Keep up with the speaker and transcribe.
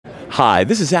Hi,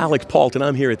 this is Alex Paulton.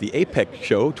 I'm here at the APEC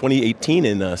show 2018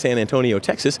 in San Antonio,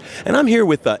 Texas, and I'm here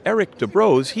with Eric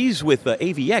DeBrose. He's with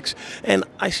AVX, and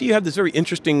I see you have this very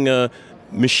interesting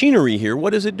machinery here.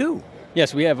 What does it do?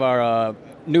 Yes, we have our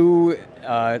new,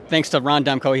 thanks to Ron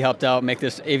Demko, he helped out make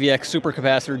this AVX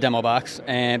supercapacitor demo box,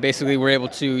 and basically we're able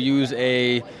to use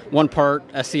a one-part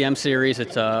SCM series.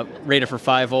 It's rated for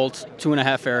 5 volts, 2.5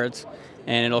 farads,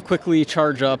 and it'll quickly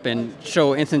charge up and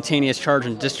show instantaneous charge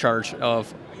and discharge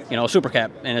of a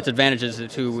supercap, and its advantages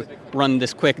to run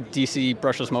this quick DC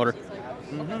brushless motor.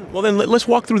 Mm-hmm. Well then, let's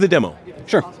walk through the demo.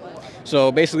 Sure.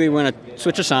 So basically we're going to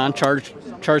switch this on, charge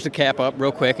the cap up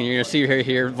real quick, and you're going to see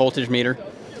here voltage meter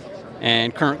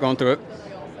and current going through it.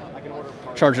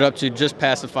 Charge it up to just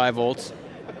past the 5 volts.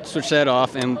 Switch that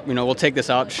off, and we'll take this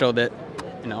out to show that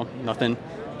nothing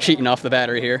cheating off the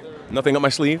battery here. Nothing up my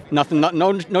sleeve? Nothing,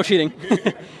 no cheating.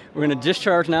 We're going to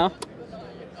discharge now.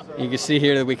 You can see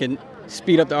here that we can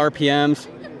speed up the RPMs,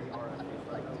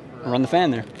 run the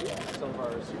fan there.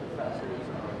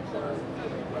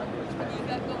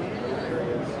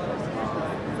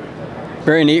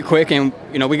 Very neat, quick, and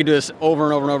we can do this over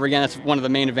and over and over again. That's one of the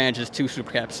main advantages to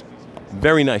supercaps.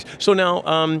 Very nice. So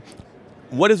now,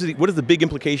 what is the big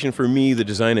implication for me, the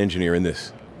design engineer, in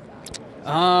this?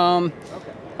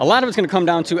 A lot of it's going to come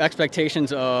down to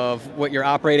expectations of what your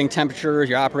operating temperatures,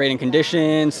 your operating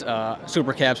conditions.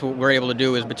 Supercaps, what we're able to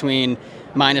do is between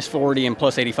 -40 and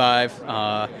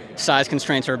 +85. Size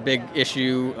constraints are a big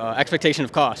issue. Expectation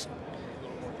of cost.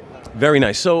 Very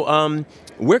nice. So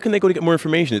where can they go to get more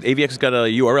information? AVX has got a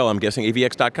URL, I'm guessing,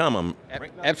 avx.com.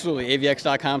 Absolutely,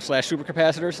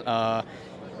 avx.com/supercapacitors.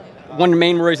 One of the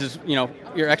main worries is,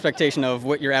 your expectation of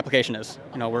what your application is.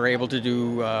 We're able to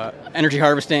do energy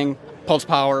harvesting, pulse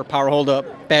power, power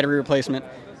holdup, battery replacement,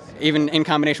 even in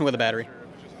combination with a battery.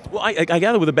 Well, I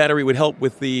gather with a battery would help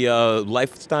with the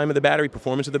lifetime of the battery,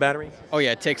 performance of the battery? Oh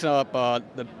yeah, it takes up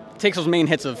takes those main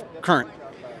hits of current,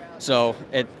 so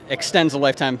it extends the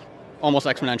lifetime almost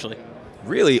exponentially.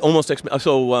 Really, almost exponentially.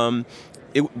 So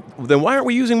then why aren't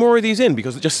we using more of these in?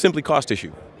 Because it's just simply cost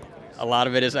issue. A lot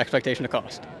of it is expectation of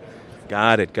cost.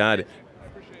 Got it.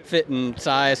 Fit and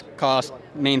size, cost,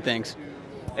 main things.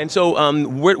 And so,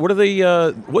 what are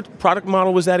the what product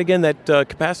model was that again? That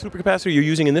supercapacitor you're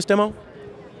using in this demo?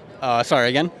 Sorry,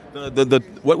 again?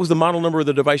 What was the model number of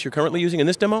the device you're currently using in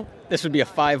this demo? This would be a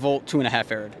 5 volt, 2.5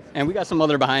 farad. And we got some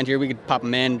other behind here. We could pop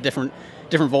them in, different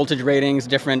voltage ratings,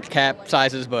 different cap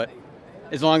sizes, but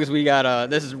as long as we got,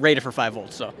 this is rated for 5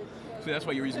 volts, so. So that's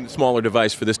why you're using the smaller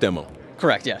device for this demo?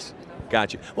 Correct, yes.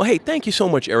 Gotcha. Well, hey, thank you so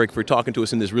much, Eric, for talking to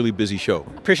us in this really busy show.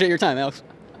 Appreciate your time, Alex.